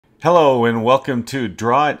Hello and welcome to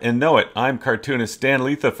Draw It and Know It. I'm cartoonist Stan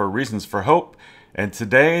Letha for Reasons for Hope, and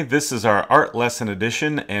today this is our art lesson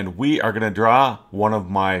edition, and we are going to draw one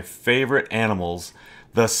of my favorite animals,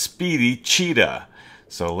 the speedy cheetah.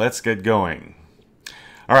 So let's get going.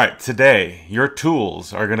 Alright, today your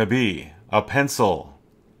tools are going to be a pencil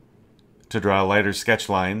to draw lighter sketch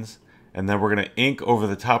lines, and then we're going to ink over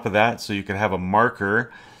the top of that so you can have a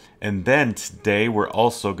marker. And then today we're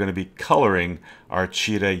also going to be coloring our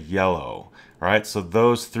cheetah yellow. All right, so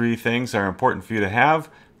those three things are important for you to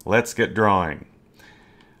have. Let's get drawing.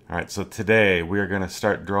 All right, so today we are going to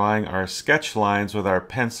start drawing our sketch lines with our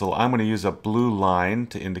pencil. I'm going to use a blue line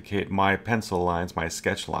to indicate my pencil lines, my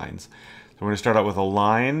sketch lines. So we're going to start out with a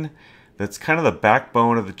line that's kind of the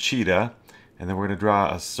backbone of the cheetah, and then we're going to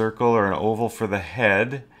draw a circle or an oval for the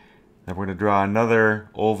head. Then we're going to draw another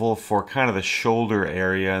oval for kind of the shoulder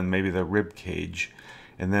area and maybe the rib cage.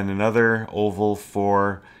 And then another oval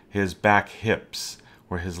for his back hips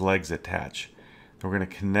where his legs attach. Then we're going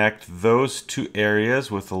to connect those two areas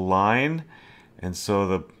with a line. And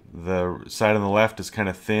so the side on the left is kind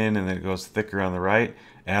of thin and then it goes thicker on the right.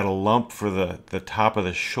 Add a lump for the top of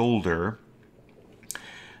the shoulder.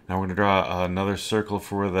 Now we're going to draw another circle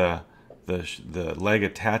for the leg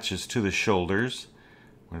attaches to the shoulders.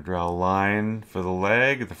 We're going to draw a line for the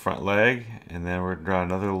leg, the front leg, and then we're going to draw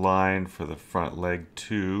another line for the front leg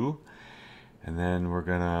too. And then we're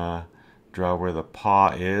going to draw where the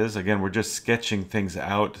paw is. Again, we're just sketching things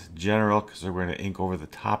out general because we're going to ink over the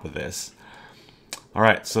top of this. All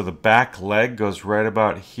right, so the back leg goes right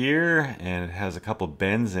about here, and it has a couple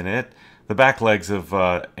bends in it. The back legs of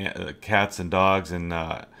cats and dogs and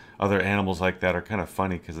other animals like that are kind of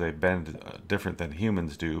funny because they bend different than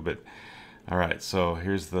humans do, but alright, so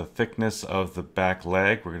here's the thickness of the back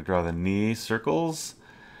leg. We're going to draw the knee circles,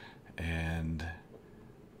 and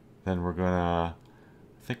then we're going to, I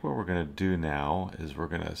think what we're going to do now is we're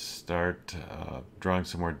going to start drawing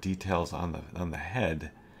some more details on the head.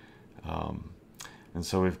 And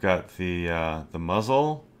so we've got the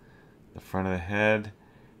muzzle, the front of the head,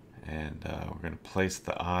 and we're going to place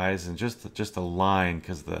the eyes and just a line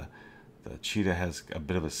because the cheetah has a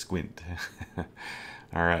bit of a squint.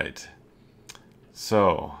 Alright.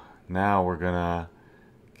 So now we're gonna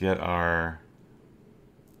get our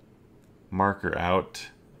marker out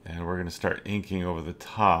and we're gonna start inking over the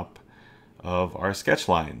top of our sketch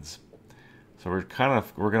lines. So we're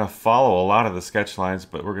gonna follow a lot of the sketch lines,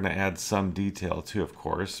 but we're gonna add some detail too, of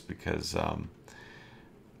course, because I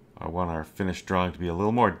want our finished drawing to be a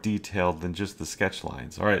little more detailed than just the sketch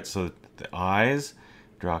lines. All right, so the eyes,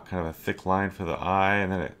 draw kind of a thick line for the eye,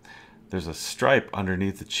 and then there's a stripe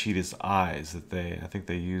underneath the cheetah's eyes that I think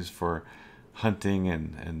they use for hunting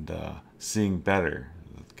and seeing better.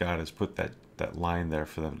 God has put that line there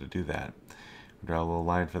for them to do that. Draw a little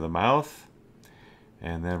line for the mouth,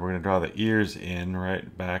 and then we're going to draw the ears in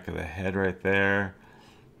right back of the head right there,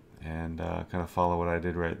 and kind of follow what I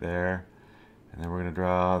did right there. And then we're going to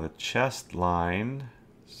draw the chest line.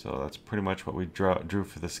 So that's pretty much what we drew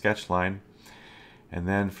for the sketch line. And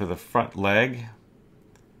then for the front leg,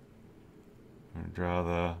 I'm going to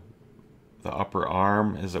draw the upper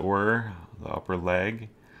arm, as it were, the upper leg.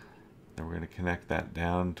 Then we're going to connect that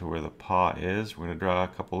down to where the paw is. We're going to draw a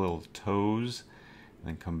couple little toes and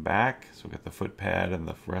then come back. So we've got the foot pad and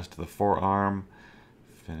the rest of the forearm.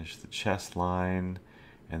 Finish the chest line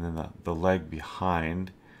and then the leg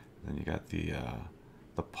behind. Then you got the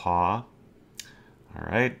paw. All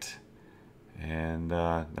right. And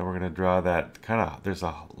now we're going to draw that kind of, there's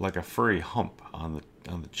like a furry hump on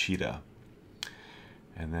the cheetah.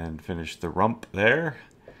 And then finish the rump there.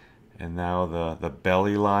 And now the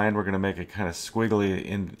belly line, we're going to make it kind of squiggly,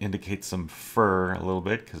 indicate some fur a little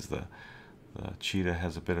bit because the cheetah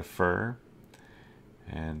has a bit of fur.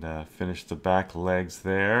 And finish the back legs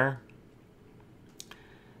there.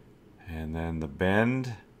 And then the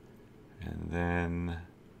bend. And then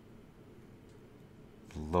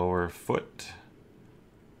the lower foot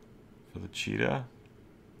for the cheetah.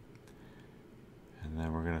 And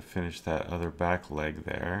then we're going to finish that other back leg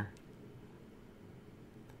there.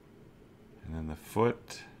 And then the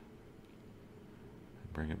foot.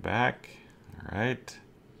 Bring it back. All right.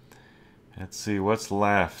 Let's see what's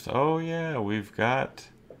left. Oh yeah, we've got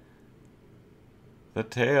the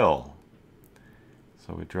tail.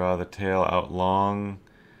 So we draw the tail out long.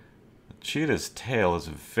 The cheetah's tail is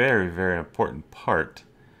a very, very important part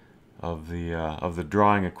of the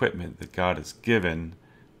drawing equipment that God has given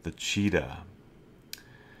the cheetah.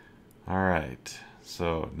 All right,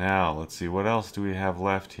 so now let's see, what else do we have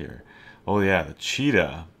left here? Oh yeah, the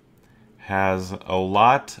cheetah has a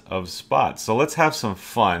lot of spots. So let's have some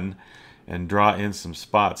fun and draw in some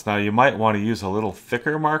spots. Now you might want to use a little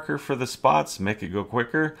thicker marker for the spots, make it go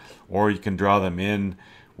quicker, or you can draw them in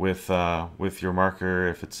with your marker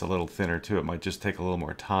if it's a little thinner too. It might just take a little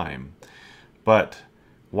more time. But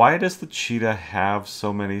why does the cheetah have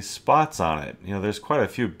so many spots on it? You know, there's quite a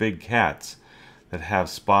few big cats that have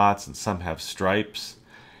spots, and some have stripes.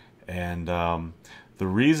 And the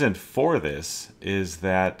reason for this is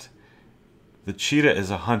that the cheetah is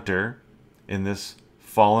a hunter in this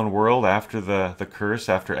fallen world. After the curse,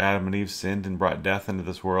 after Adam and Eve sinned and brought death into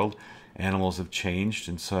this world, animals have changed,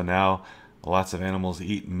 and so now lots of animals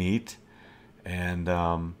eat meat, and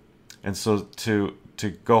so to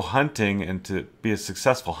go hunting and to be a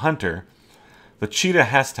successful hunter, the cheetah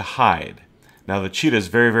has to hide. Now the cheetah is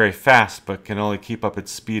very, very fast, but can only keep up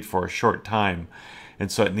its speed for a short time,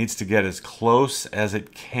 and so it needs to get as close as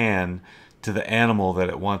it can to the animal that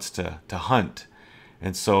it wants to hunt.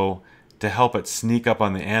 And so to help it sneak up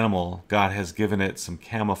on the animal, God has given it some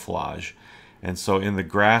camouflage. And so in the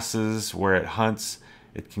grasses where it hunts,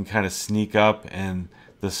 it can kind of sneak up, and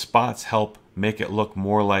the spots help make it look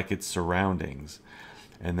more like its surroundings.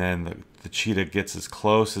 And then the cheetah gets as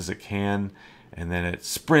close as it can, and then it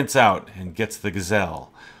sprints out and gets the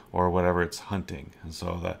gazelle or whatever it's hunting. And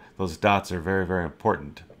so those dots are very, very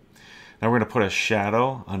important. Now we're going to put a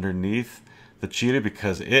shadow underneath the cheetah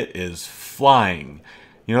because it is flying.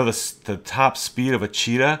 You know, the top speed of a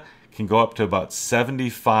cheetah can go up to about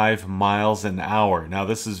 75 miles an hour. Now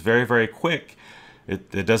this is very, very quick.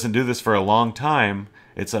 It doesn't do this for a long time.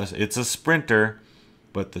 It's a sprinter,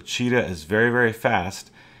 but the cheetah is very, very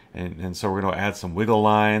fast. And so we're going to add some wiggle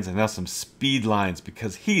lines and now some speed lines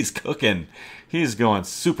because he's cooking. He's going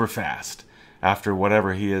super fast after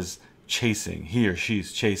whatever he is chasing, he or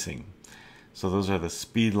she's chasing. So those are the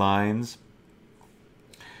speed lines.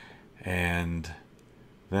 And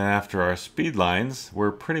then after our speed lines,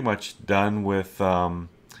 we're pretty much done with our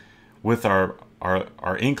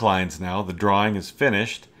ink lines now. The drawing is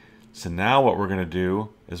finished. So now what we're going to do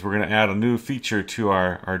is we're going to add a new feature to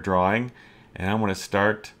our drawing, and I'm going to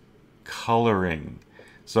start coloring.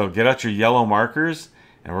 So get out your yellow markers,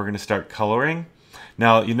 and we're going to start coloring.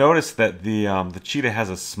 Now you notice that the cheetah has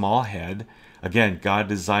a small head. Again, God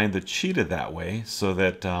designed the cheetah that way so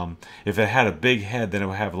that if it had a big head, then it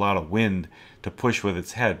would have a lot of wind to push with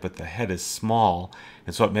its head, but the head is small,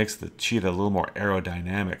 and so it makes the cheetah a little more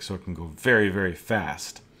aerodynamic, so it can go very, very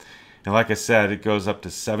fast. And like I said, it goes up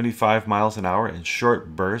to 75 miles an hour in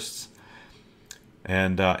short bursts.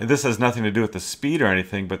 And this has nothing to do with the speed or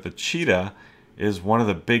anything, but the cheetah is one of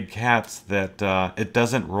the big cats that it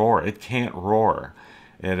doesn't roar. It can't roar.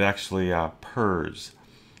 It actually purrs.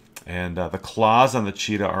 And the claws on the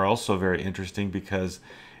cheetah are also very interesting because,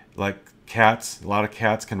 like cats, a lot of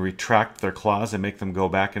cats can retract their claws and make them go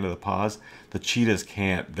back into the paws. The cheetahs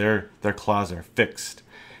can't. Their claws are fixed.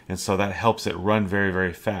 And so that helps it run very,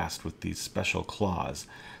 very fast with these special claws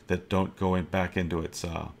that don't go back into its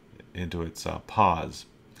paws.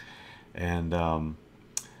 And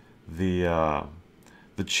the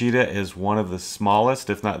cheetah is one of the smallest,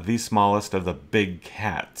 if not the smallest, of the big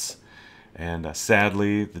cats. And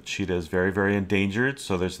sadly, the cheetah is very, very endangered,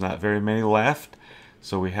 so there's not very many left.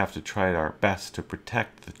 So we have to try our best to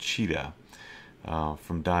protect the cheetah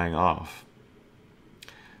from dying off.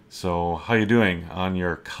 So how you doing on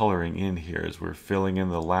your coloring in here as we're filling in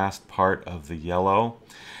the last part of the yellow?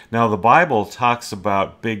 Now the Bible talks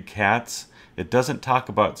about big cats. It doesn't talk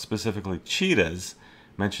about specifically cheetahs.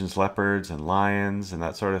 It mentions leopards and lions and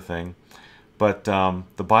that sort of thing. But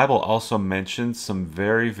the Bible also mentions some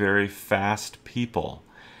very, very fast people.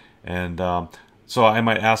 And so I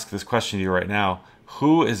might ask this question to you right now.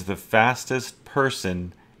 Who is the fastest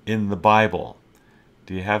person in the Bible?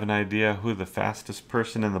 Do you have an idea who the fastest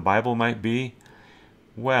person in the Bible might be?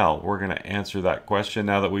 Well, we're going to answer that question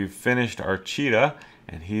now that we've finished our cheetah,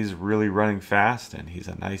 and he's really running fast, and he's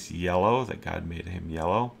a nice yellow, that God made him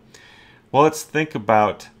yellow. Well, let's think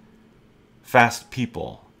about fast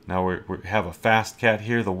people. Now we have a fast cat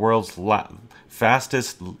here. The world's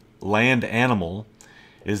fastest land animal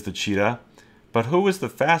is the cheetah. But who is the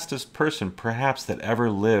fastest person perhaps that ever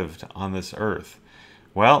lived on this earth?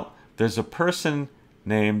 Well, there's a person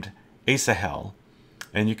named Asahel,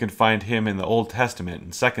 and you can find him in the Old Testament.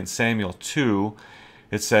 In 2 Samuel 2,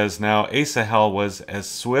 it says, "Now Asahel was as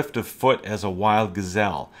swift of foot as a wild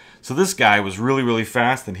gazelle." So this guy was really, really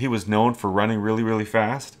fast, and he was known for running really, really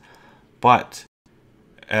fast. But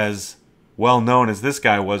as well known as this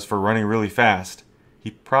guy was for running really fast, he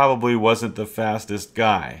probably wasn't the fastest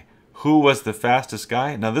guy. Who was the fastest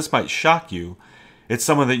guy? Now this might shock you. It's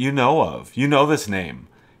someone that you know of. You know this name.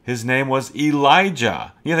 His name was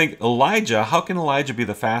Elijah. You think, Elijah? How can Elijah be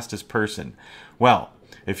the fastest person? Well,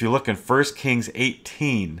 if you look in 1 Kings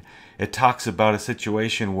 18, it talks about a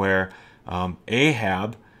situation where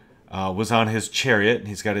Ahab was on his chariot, and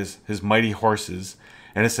he's got his mighty horses,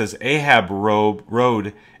 and it says Ahab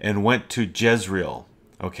rode and went to Jezreel.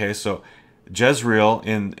 Okay, so Jezreel,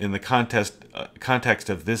 in the context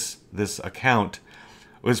of this account,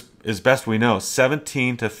 was, as best we know,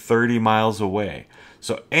 17 to 30 miles away.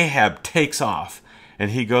 So Ahab takes off,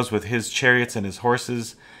 and he goes with his chariots and his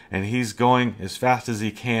horses, and he's going as fast as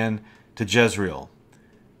he can to Jezreel.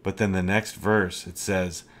 But then the next verse, it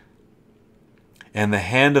says, "And the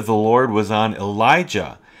hand of the Lord was on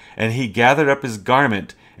Elijah, and he gathered up his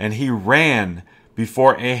garment, and he ran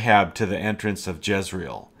before Ahab to the entrance of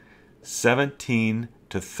Jezreel." 17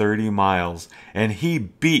 to 30 miles, and he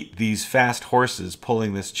beat these fast horses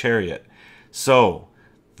pulling this chariot. So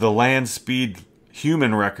the land speed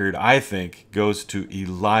human record, I think, goes to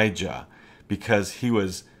Elijah, because he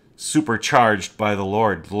was supercharged by the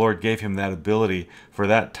Lord. The Lord gave him that ability for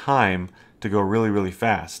that time to go really, really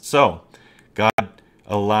fast. So God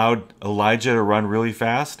allowed Elijah to run really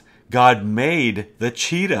fast. God made the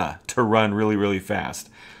cheetah to run really, really fast.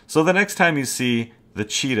 So the next time you see the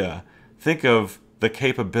cheetah, think of the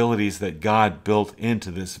capabilities that God built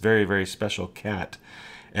into this very, very special cat,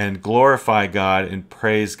 and glorify God and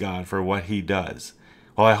praise God for what he does.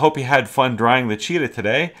 Well, I hope you had fun drawing the cheetah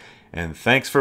today, and thanks for